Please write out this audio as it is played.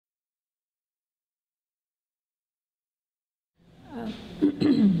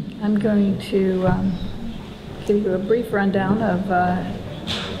I'm going to give you a brief rundown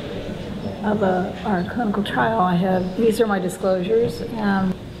of our clinical trial. These are my disclosures.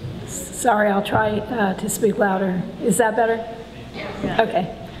 Sorry, I'll try to speak louder. Is that better? Yeah.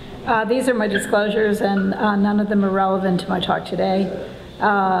 Okay. These are my disclosures, and none of them are relevant to my talk today.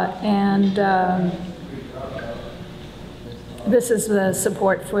 This is the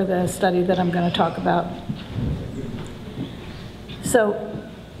support for the study that I'm going to talk about. So,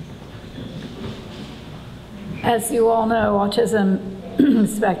 as you all know, autism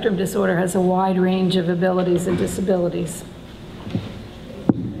spectrum disorder has a wide range of abilities and disabilities.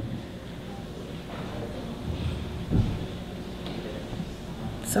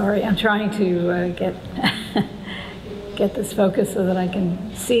 Sorry, I'm trying to get this focused so that I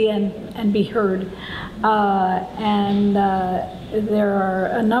can see and be heard. There are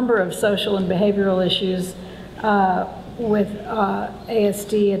a number of social and behavioral issues with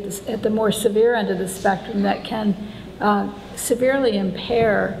ASD at the more severe end of the spectrum that can severely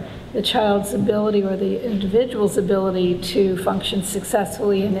impair the child's ability or the individual's ability to function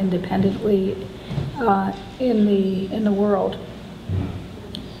successfully and independently in the world.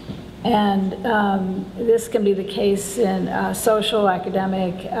 And this can be the case in social,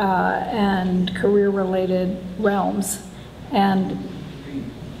 academic, and career-related realms. And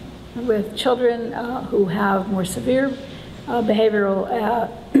with children who have more severe behavioral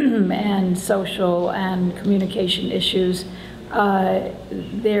and social and communication issues,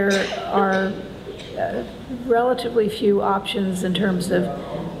 there are relatively few options in terms of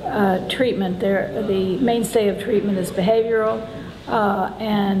treatment. The mainstay of treatment is behavioral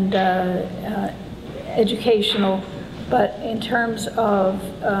and educational, but in terms of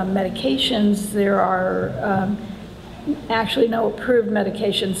medications, there are actually no approved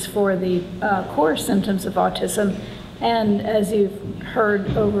medications for the core symptoms of autism. And as you've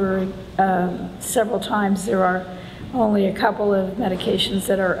heard over several times, there are only a couple of medications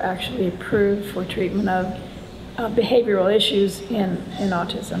that are actually approved for treatment of behavioral issues in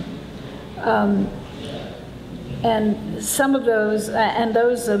autism. And some of those,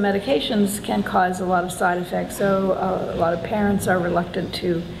 those medications can cause a lot of side effects. So a lot of parents are reluctant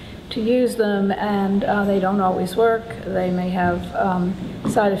to use them, and they don't always work. They may have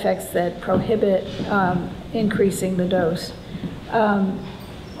side effects that prohibit increasing the dose.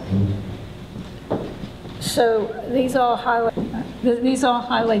 So these all highlight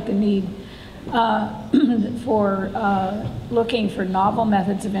the need for looking for novel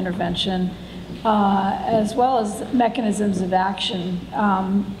methods of intervention, as well as mechanisms of action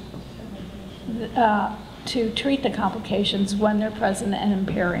to treat the complications when they're present and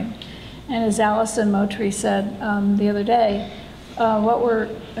impairing. And as Alison Moultrie said the other day, what we're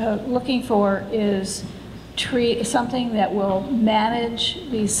looking for is something that will manage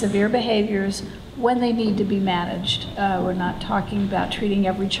these severe behaviors when they need to be managed. We're not talking about treating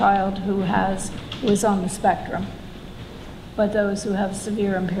every child who is on the spectrum, but those who have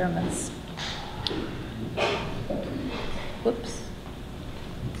severe impairments. Whoops.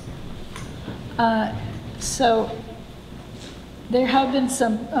 So there have been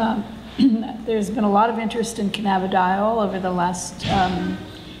some, there's been a lot of interest in cannabidiol over the last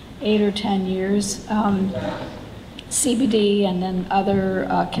 8 or 10 years, CBD and then other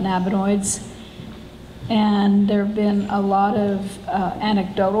cannabinoids. And there have been a lot of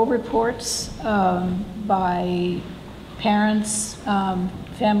anecdotal reports by parents,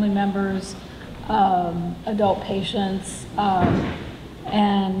 family members, adult patients,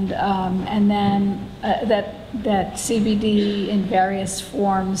 and then that CBD in various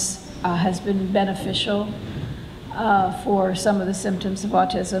forms has been beneficial for some of the symptoms of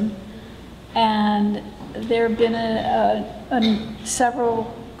autism. And there have been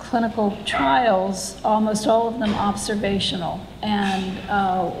several clinical trials, almost all of them observational. And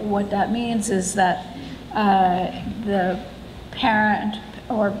what that means is that the parent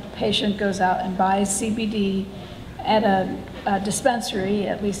or patient goes out and buys CBD at a dispensary,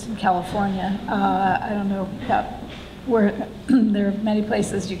 at least in California. I don't know about where, there are many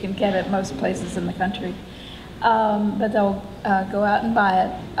places you can get it, most places in the country. But they'll go out and buy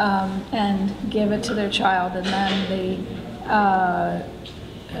it and give it to their child, and then the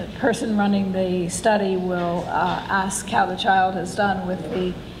person running the study will ask how the child has done with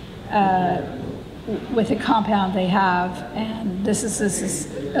the compound they have, and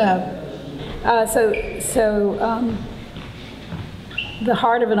the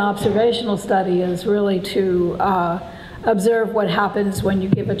heart of an observational study is really to observe what happens when you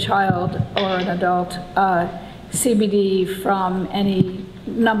give a child or an adult CBD from any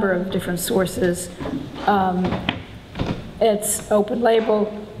number of different sources. It's open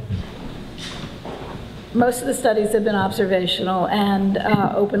label. Most of the studies have been observational and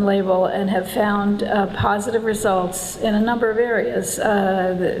open label and have found positive results in a number of areas.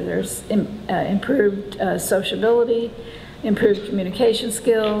 There's improved sociability, improved communication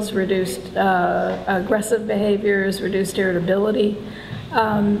skills, reduced aggressive behaviors, reduced irritability.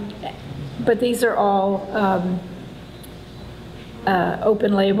 But these are all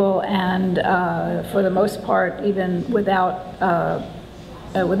open label and for the most part even without a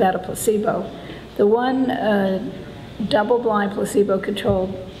placebo. The one double-blind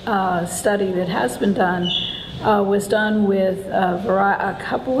placebo-controlled study that has been done was done with a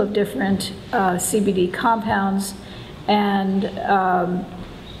couple of different CBD compounds and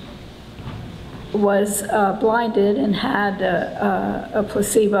was blinded and had a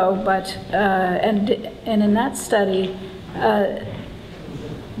placebo, but and in that study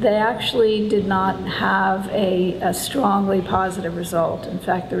they actually did not have a strongly positive result. In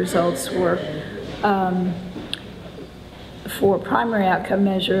fact, the results were for primary outcome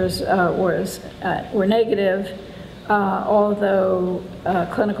measures were negative, although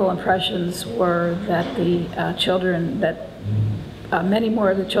clinical impressions were that the many more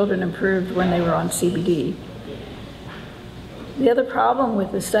of the children improved when they were on CBD. The other problem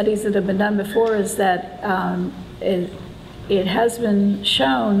with the studies that have been done before is that it has been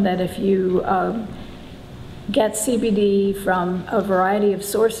shown that if you get CBD from a variety of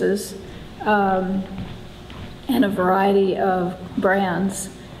sources and a variety of brands,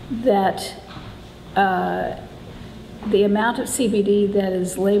 that the amount of CBD that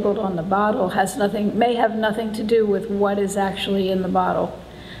is labeled on the bottle may have nothing to do with what is actually in the bottle.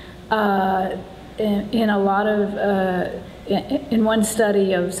 In a lot of, in one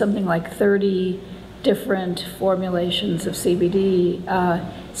study of something like 30 different formulations of CBD,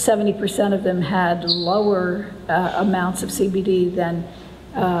 70% of them had lower amounts of CBD than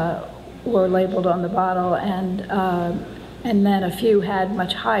were labeled on the bottle, and then a few had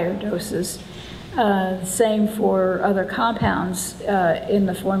much higher doses. Same for other compounds in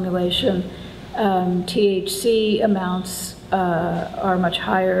the formulation. THC amounts are much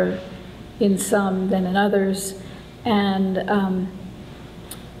higher in some than in others, and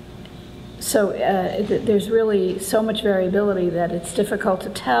so there's really so much variability that it's difficult to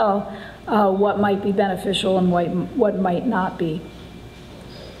tell what might be beneficial and what might not be.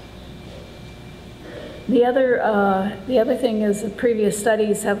 The other thing is that previous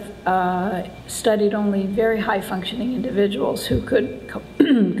studies have studied only very high functioning individuals who could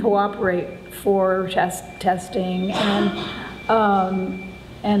cooperate for testing,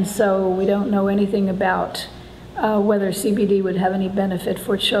 and so we don't know anything about whether CBD would have any benefit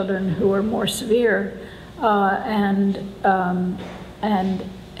for children who are more severe and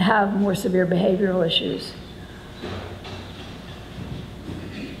have more severe behavioral issues.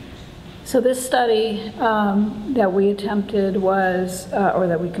 So this study that we attempted was, or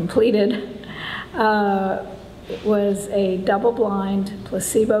that we completed, was a double-blind,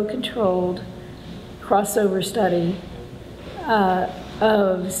 placebo-controlled crossover study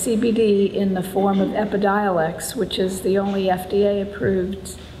of CBD in the form of Epidiolex, which is the only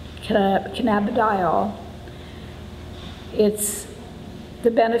FDA-approved cannabidiol.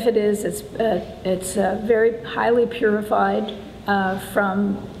 The benefit is it's very highly purified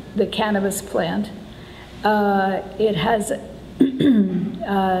from the cannabis plant. It has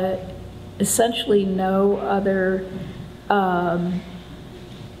essentially no other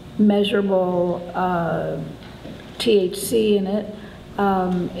measurable THC in it.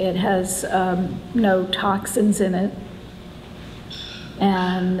 It has no toxins in it,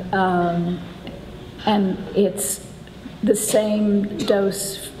 and it's the same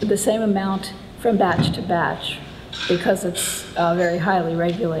dose, the same amount from batch to batch, because it's very highly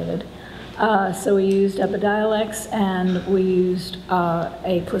regulated. So we used Epidiolex, and we used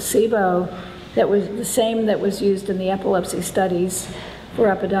a placebo that was the same that was used in the epilepsy studies for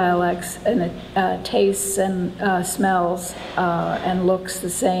Epidiolex, and it tastes and smells and looks the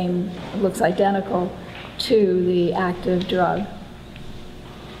same, looks identical to the active drug.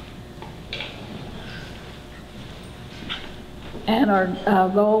 And our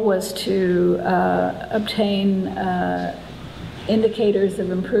goal was to obtain indicators of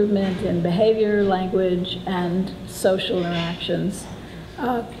improvement in behavior, language, and social interactions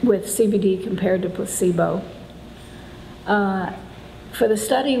with CBD compared to placebo. For the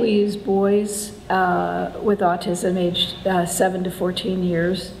study, we used boys with autism aged 7 to 14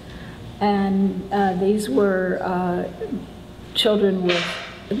 years, and these were children with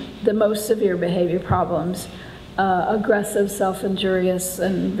the most severe behavior problems. aggressive, self-injurious,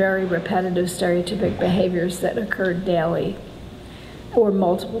 and very repetitive stereotypic behaviors that occurred daily or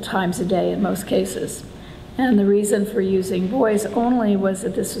multiple times a day in most cases. And the reason for using boys only was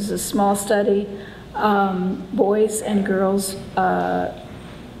that this was a small study. Boys and girls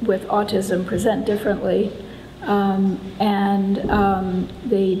with autism present differently, and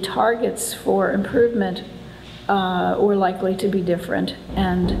the targets for improvement were likely to be different.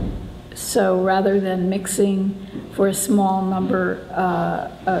 And so rather than mixing for a small number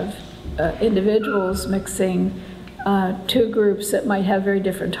of individuals, mixing two groups that might have very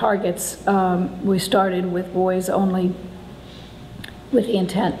different targets, we started with boys only with the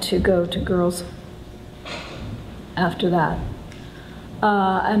intent to go to girls after that.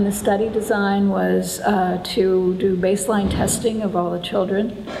 And the study design was to do baseline testing of all the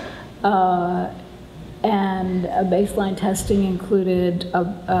children. And baseline testing included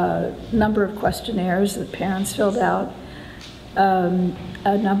a number of questionnaires that parents filled out,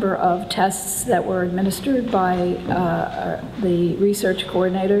 a number of tests that were administered by the research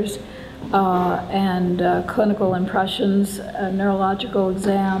coordinators, and clinical impressions, a neurological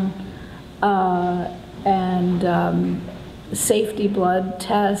exam, and safety blood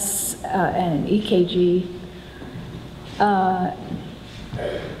tests, and an EKG.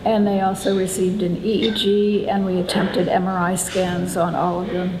 And they also received an EEG, and we attempted MRI scans on all of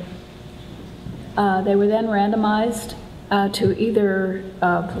them. They were then randomized to either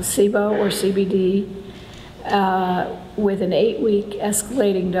placebo or CBD with an 8-week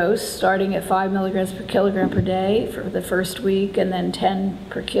escalating dose, starting at 5 milligrams per kilogram per day for the first week, and then 10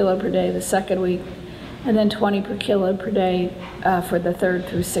 per kilo per day the second week, and then 20 per kilo per day for the third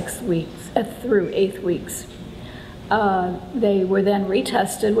through 6th weeks, through 8th weeks. They were then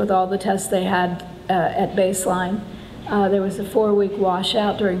retested with all the tests they had at baseline. There was a 4-week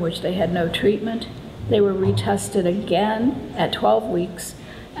washout during which they had no treatment. They were retested again at 12 weeks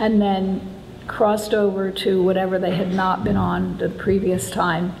and then crossed over to whatever they had not been on the previous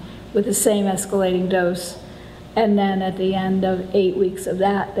time with the same escalating dose. And then at the end of 8 weeks of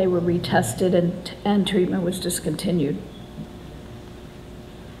that, they were retested and treatment was discontinued.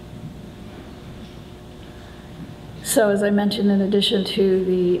 So as I mentioned, in addition to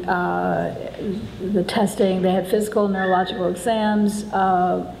the testing, they had physical and neurological exams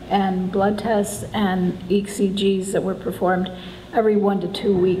and blood tests and ECGs that were performed every 1 to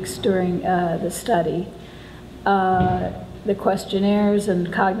 2 weeks during the study. The questionnaires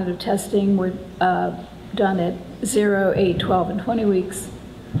and cognitive testing were done at 0, 8, 12, and 20 weeks.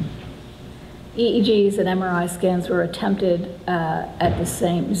 EEGs and MRI scans were attempted at the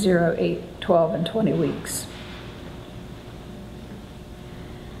same 0, 8, 12, and 20 weeks.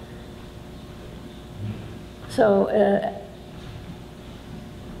 So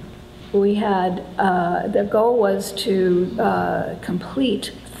we had, the goal was to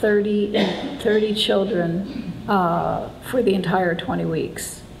complete 30 children for the entire 20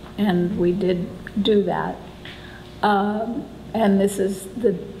 weeks, and we did do that. And this is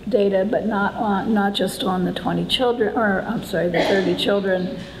the data, but not just on the 20 children, or I'm sorry, the 30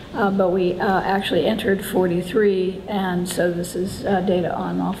 children, but we actually entered 43, and so this is data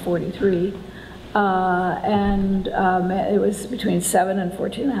on all 43. It was between 7 and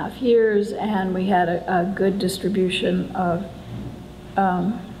 14 and a half years, and we had a good distribution of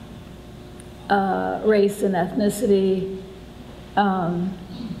race and ethnicity.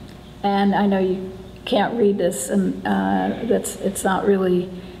 And I know you can't read this, and it's not really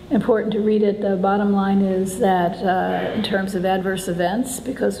important to read it. The bottom line is that in terms of adverse events,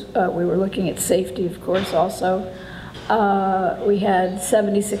 because we were looking at safety, of course, also, we had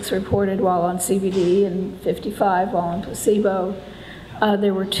 76 reported while on CBD and 55 while on placebo.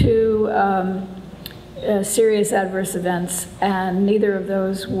 There were 2 serious adverse events, and neither of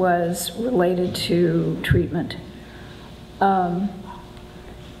those was related to treatment.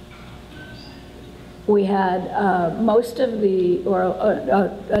 We had most of the, or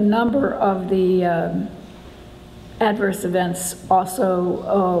a number of the adverse events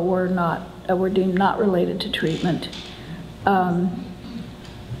also were deemed not related to treatment.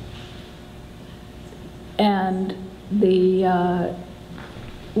 And the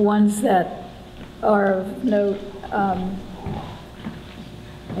ones that are of note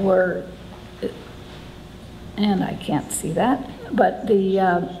were, and I can't see that, but the,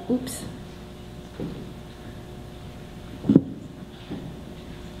 oops.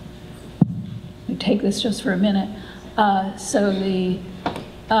 Let me take this just for a minute. So the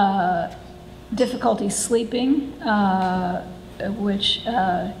difficulty sleeping, which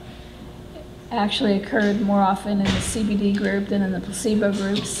actually occurred more often in the CBD group than in the placebo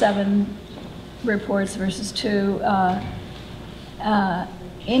group, 7 reports versus 2.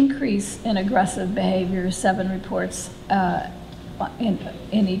 Increase in aggressive behavior, 7 reports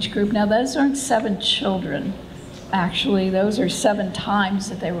in each group. Now, those aren't 7 children. Actually, those are 7 times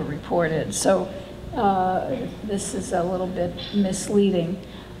that they were reported. So this is a little bit misleading.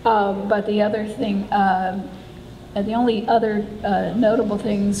 But the other thing, the only other notable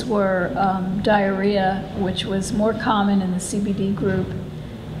things were diarrhea, which was more common in the CBD group,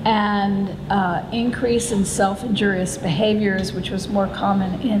 and increase in self-injurious behaviors, which was more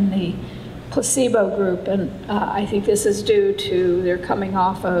common in the placebo group. And I think this is due to their coming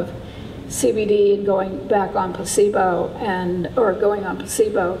off of CBD and going back on placebo, or going on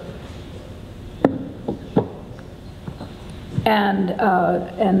placebo.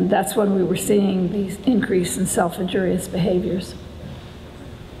 And that's when we were seeing these increase in self-injurious behaviors.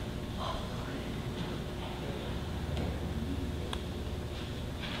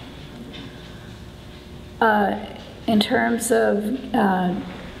 In terms of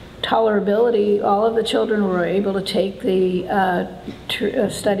tolerability, all of the children were able to take the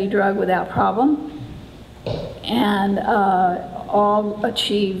study drug without problem, and all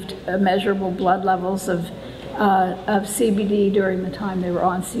achieved measurable blood levels of CBD during the time they were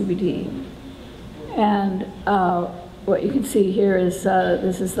on CBD. And what you can see here is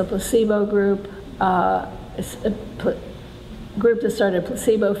this is the placebo group. It's a group that started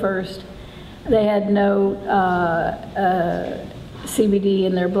placebo first. They had no CBD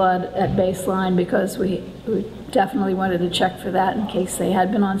in their blood at baseline because we definitely wanted to check for that in case they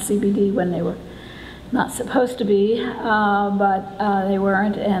had been on CBD when they were not supposed to be, but they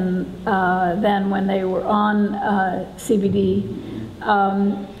weren't. And then when they were on CBD,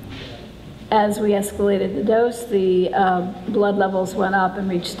 as we escalated the dose, the blood levels went up and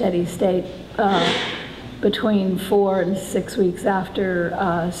reached steady state between 4 and 6 weeks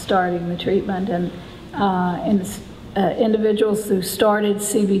after starting the treatment. And in individuals who started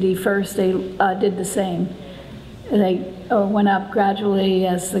CBD first, they did the same. They went up gradually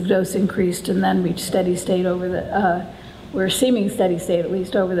as the dose increased, and then reached steady state over the, we're seeming steady state at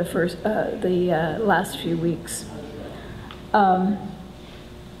least over the last few weeks. And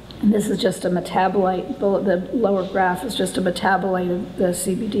this is just a metabolite. The lower graph is just a metabolite of the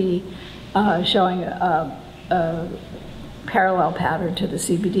CBD, showing a parallel pattern to the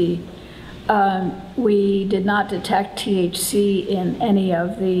CBD. We did not detect THC in any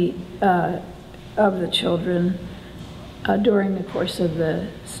of the children during the course of the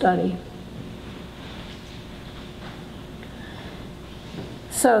study.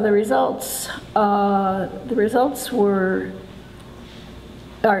 So the results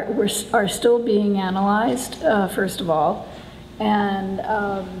are still being analyzed, first of all, and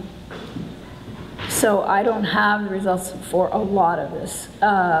so I don't have the results for a lot of this,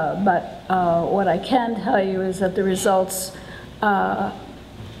 but what I can tell you is that the results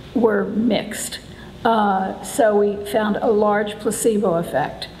were mixed. So we found a large placebo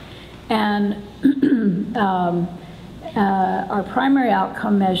effect, and our primary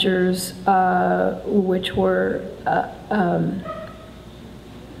outcome measures, which were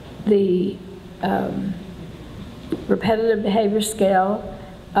the repetitive behavior scale,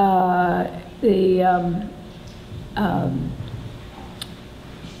 the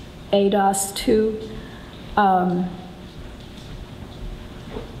ADOS-2,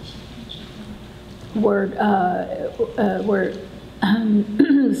 were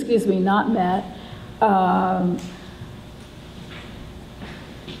excuse me, not met.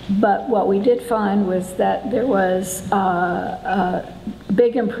 But what we did find was that there was a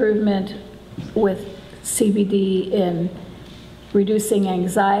big improvement with CBD in reducing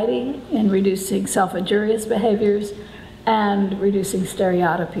anxiety, in reducing self-injurious behaviors, and reducing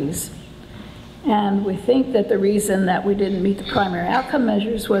stereotypies. And we think that the reason that we didn't meet the primary outcome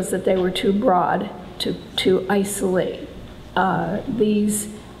measures was that they were too broad to isolate these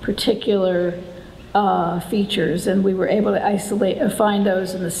particular features, and we were able to isolate and find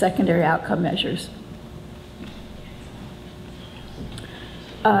those in the secondary outcome measures.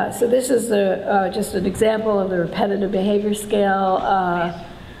 So this is just an example of the repetitive behavior scale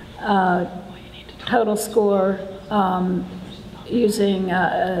total score using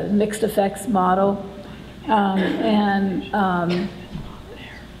a mixed effects model.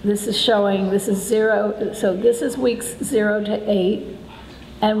 This is showing, this is 0, so this is weeks 0 to 8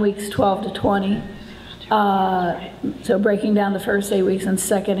 and weeks 12 to 20. So breaking down the first 8 weeks and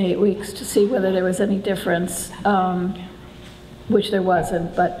second 8 weeks to see whether there was any difference, which there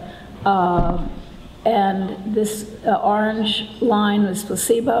wasn't, but, and this orange line was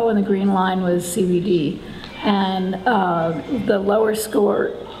placebo and the green line was CBD. And the lower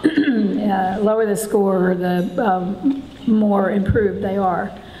score lower the score, the more improved they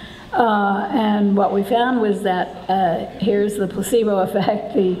are. And what we found was that, here's the placebo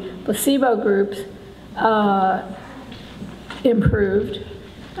effect, the placebo groups improved,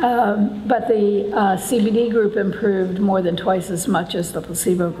 but the CBD group improved more than twice as much as the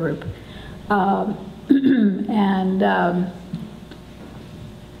placebo group. And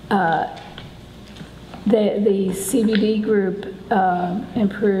the CBD group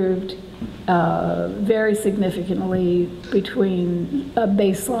improved very significantly between a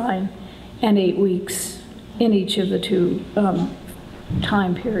baseline and 8 weeks in each of the two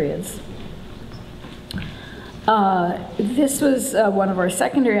time periods. This was one of our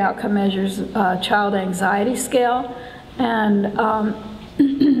secondary outcome measures, child anxiety scale, and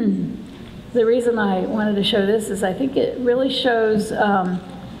the reason I wanted to show this is I think it really shows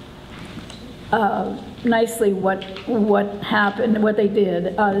nicely what happened, what they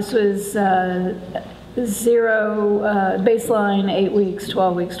did. This was baseline, 8 weeks,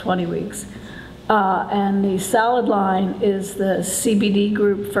 12 weeks, 20 weeks. And the solid line is the CBD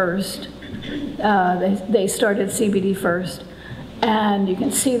group first. They started CBD first. And you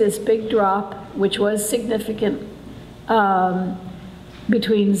can see this big drop, which was significant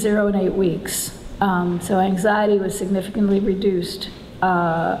between 0 and 8 weeks. So anxiety was significantly reduced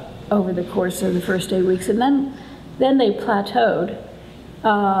over the course of the first 8 weeks. And then they plateaued.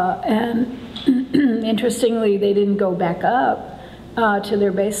 And interestingly, they didn't go back up to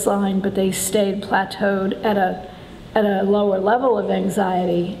their baseline, but they stayed plateaued at a lower level of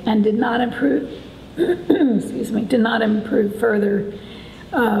anxiety and did not improve, excuse me, did not improve further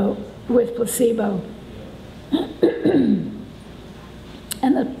with placebo.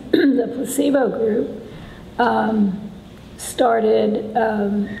 And the placebo group started,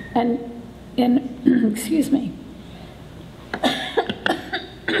 excuse me,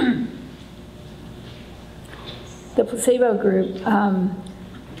 the placebo group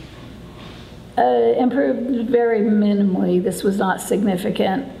improved very minimally. This was not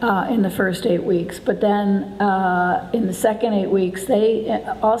significant in the first 8 weeks, but then in the second 8 weeks, they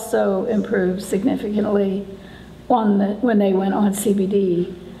also improved significantly when they went on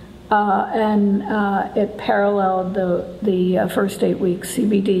CBD, and it paralleled the first 8 weeks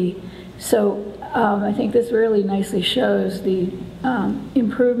CBD. So I think this really nicely shows the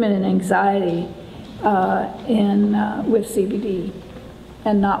improvement in anxiety with CBD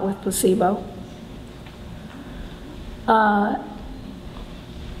and not with placebo.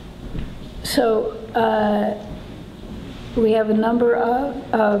 So we have a number of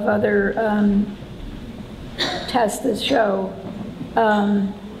other tests that show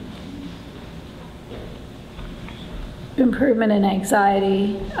improvement in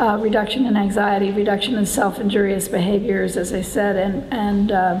anxiety, reduction in anxiety, reduction in self-injurious behaviors, as I said,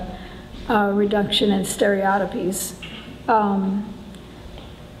 and reduction in stereotypies.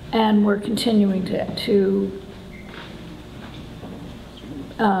 And we're continuing to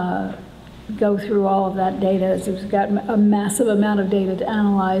go through all of that data, as we've got a massive amount of data to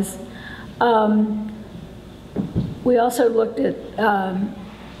analyze. We also looked at,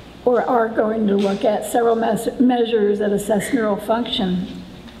 or are going to look at, several measures that assess neural function.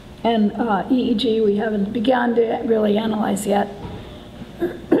 And EEG we haven't begun to really analyze yet.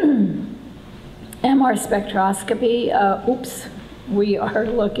 MR spectroscopy, we are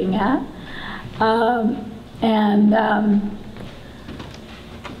looking at.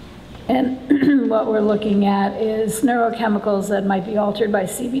 And what we're looking at is neurochemicals that might be altered by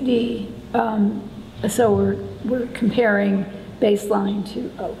CBD. So we're comparing baseline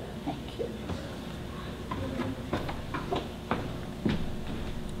to, thank you.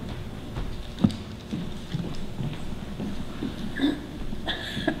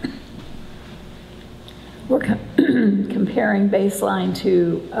 We're comparing baseline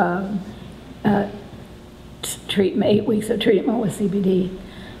to treatment, 8 weeks of treatment with CBD.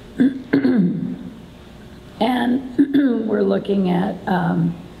 And we're looking at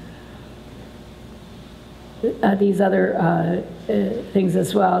these other things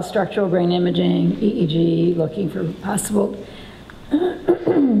as well, structural brain imaging, EEG, looking for possible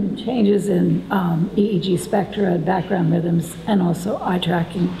changes in EEG spectra, background rhythms, and also eye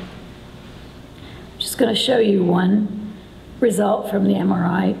tracking. I'm just going to show you one result from the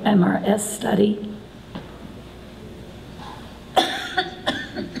MRS study.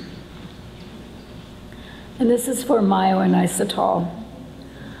 And this is for myoinositol.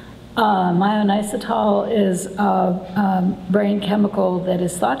 Myoinositol is a brain chemical that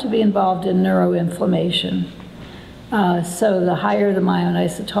is thought to be involved in neuroinflammation. So the higher the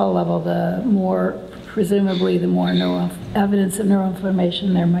myoinositol level, the more presumably the more evidence of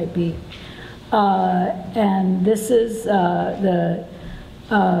neuroinflammation there might be. And this is the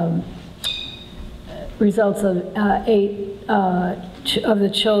results of 8 of the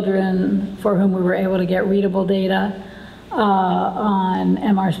children for whom we were able to get readable data on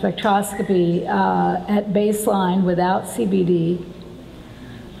MR spectroscopy at baseline without CBD.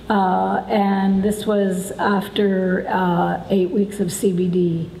 And this was after 8 weeks of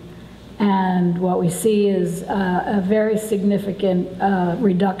CBD. And what we see is a very significant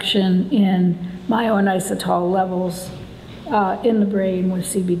reduction in myoinositol levels in the brain with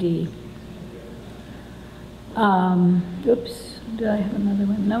CBD. Oops, did I have another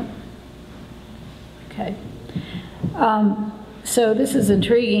one? Nope. Okay. So this is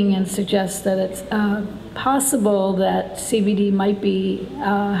intriguing and suggests that it's possible that CBD might be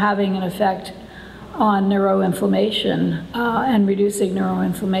having an effect on neuroinflammation and reducing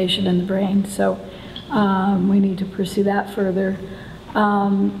neuroinflammation in the brain. So we need to pursue that further.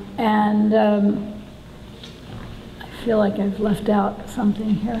 I feel like I've left out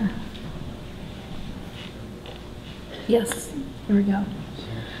something here. Yes, here we go.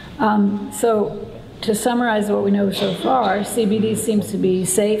 So to summarize what we know so far, CBD seems to be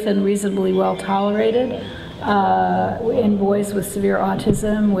safe and reasonably well tolerated in boys with severe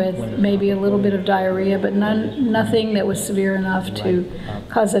autism with maybe a little bit of diarrhea, but nothing that was severe enough to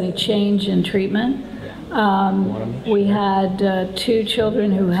cause any change in treatment. We had 2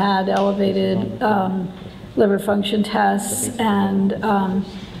 children who had elevated liver function tests, and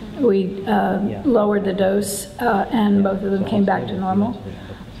we lowered the dose, and both of them came back to normal.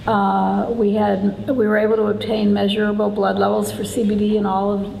 We were able to obtain measurable blood levels for CBD in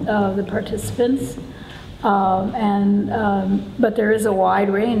all of the participants, but there is a wide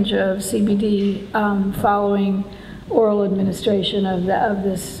range of CBD following oral administration of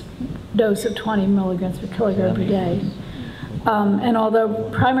this dose of 20 milligrams per kilogram per day. And although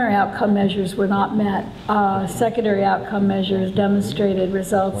primary outcome measures were not met, secondary outcome measures demonstrated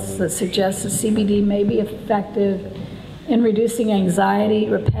results that suggest that CBD may be effective in reducing anxiety,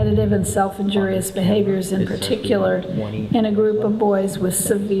 repetitive and self-injurious behaviors in particular, in a group of boys with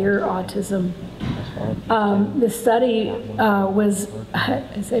severe autism. The study was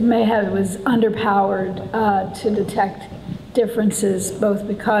underpowered to detect differences, both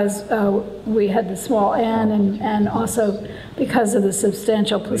because we had the small n and also because of the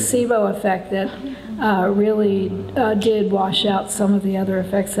substantial placebo effect that really did wash out some of the other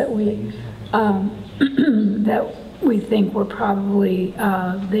effects that we think were probably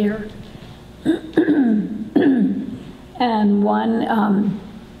there. And one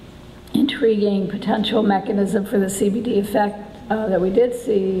intriguing potential mechanism for the CBD effect that we did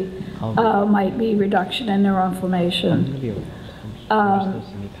see might be reduction in neuroinflammation.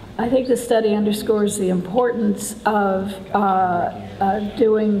 I think the study underscores the importance of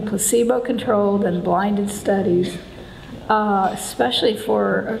doing placebo-controlled and blinded studies, especially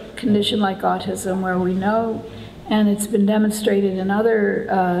for a condition like autism, where we know, and it's been demonstrated in other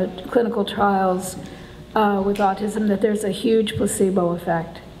clinical trials with autism, that there's a huge placebo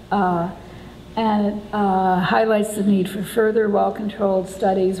effect. And it highlights the need for further well-controlled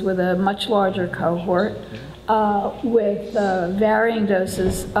studies with a much larger cohort with varying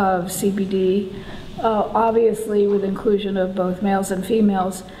doses of CBD, obviously with inclusion of both males and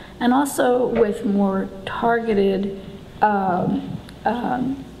females, and also with more targeted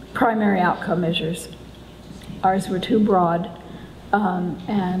primary outcome measures. Ours were too broad,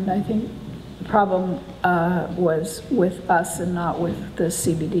 and I think the problem was with us and not with the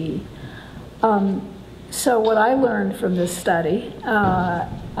CBD. So what I learned from this study,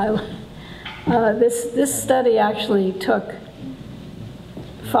 this study actually took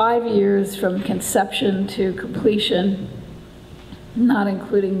 5 years from conception to completion, not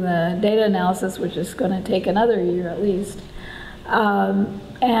including the data analysis, which is going to take another year at least.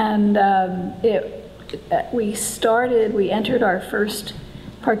 We entered our first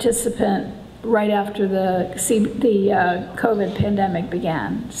participant right after the COVID pandemic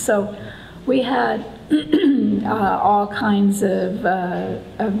began. So we had all kinds of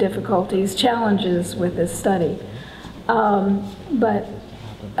difficulties, challenges with this study. And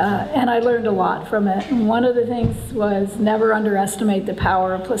I learned a lot from it. And one of the things was never underestimate the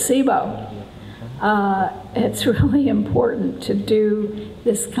power of placebo. It's really important to do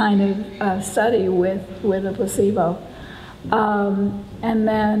this kind of study with a placebo. And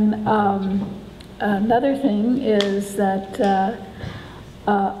then another thing is that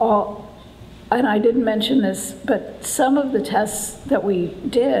and I didn't mention this, but some of the tests that we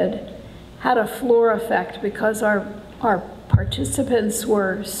did had a floor effect because our participants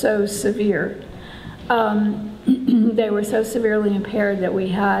were so severe. they were so severely impaired that we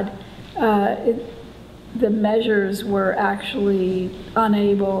had, the measures were actually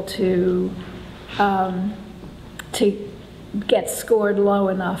unable to get scored low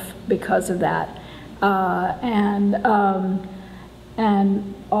enough because of that. And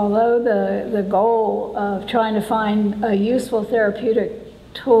although the goal of trying to find a useful therapeutic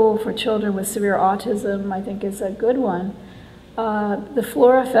tool for children with severe autism, I think, is a good one, the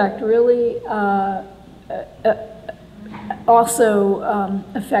floor effect really also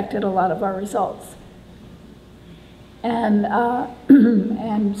affected a lot of our results. And,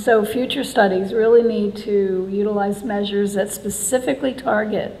 and so future studies really need to utilize measures that specifically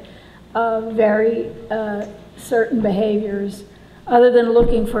target very certain behaviors, other than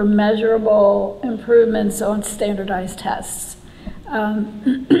looking for measurable improvements on standardized tests.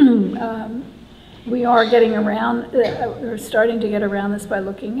 We are getting around, we're starting to get around this by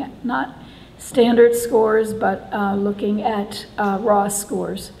looking at not standard scores, but looking at raw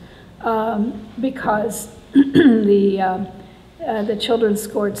scores, because the children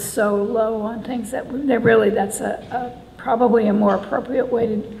scored so low on things that they're really, that's probably a more appropriate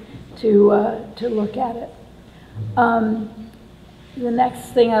way to look at it. The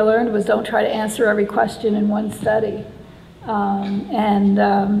next thing I learned was don't try to answer every question in one study.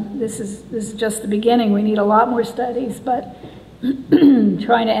 This is just the beginning. We need a lot more studies, but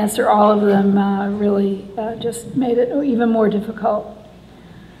trying to answer all of them really just made it even more difficult.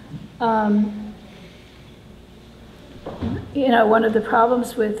 You know, one of the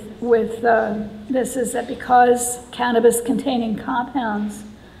problems with this is that because cannabis-containing compounds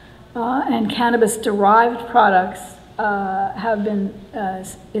and cannabis-derived products have been,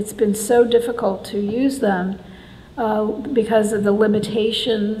 it's been so difficult to use them because of the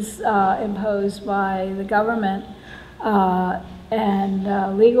limitations imposed by the government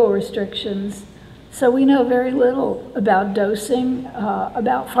and legal restrictions. So we know very little about dosing,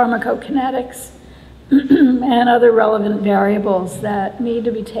 about pharmacokinetics, and other relevant variables that need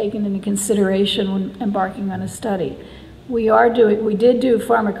to be taken into consideration when embarking on a study. We did do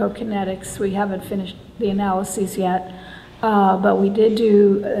pharmacokinetics. We haven't finished the analyses yet, but we did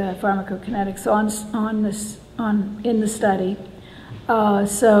do pharmacokinetics in the study.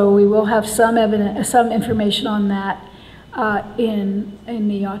 So we will have some evidence, some information on that in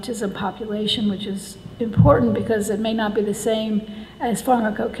the autism population, which is important because it may not be the same as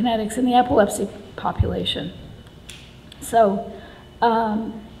pharmacokinetics in the epilepsy population. So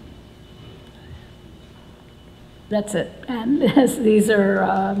that's it. And these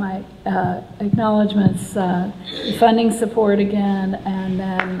are my acknowledgements, funding support again, and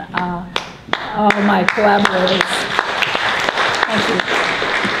then all my collaborators. Thank you.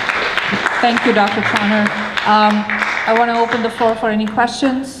 Thank you, Dr. Trauner. I want to open the floor for any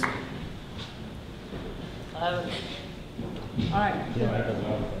questions. All right. Yeah, I have a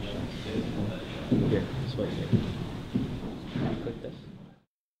lot of questions.